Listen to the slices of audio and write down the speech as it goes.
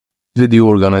video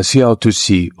we're gonna see how to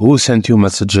see who sent you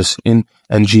messages in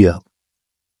NGL.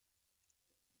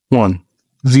 1.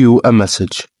 View a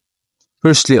message.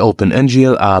 Firstly, open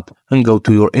NGL app and go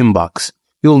to your inbox.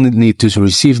 You'll need to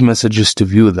receive messages to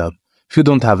view them. If you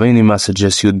don't have any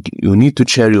messages, you need to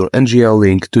share your NGL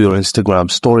link to your Instagram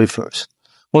story first.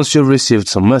 Once you've received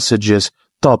some messages,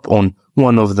 tap on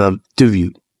one of them to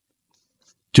view.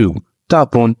 2.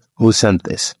 Tap on Who Sent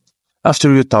This.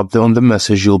 After you tap on the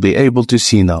message, you'll be able to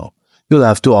see now. You'll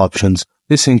have two options.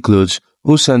 This includes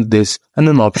Who Sent This and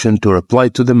an option to reply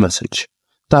to the message.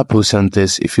 Tap Who Sent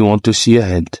This if you want to see a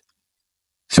hint.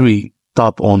 3.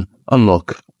 Tap on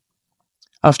Unlock.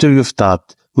 After you've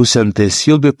tapped Who Sent This,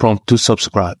 you'll be prompted to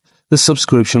subscribe. The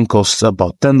subscription costs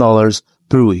about $10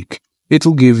 per week. It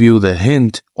will give you the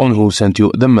hint on who sent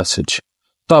you the message.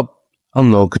 Tap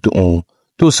Unlock to all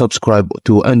to subscribe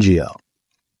to NGL.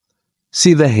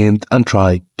 See the hint and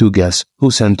try to guess who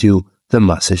sent you the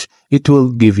message. It will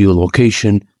give you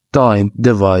location, time,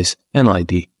 device, and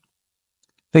ID.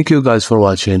 Thank you guys for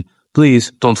watching.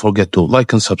 Please don't forget to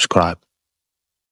like and subscribe.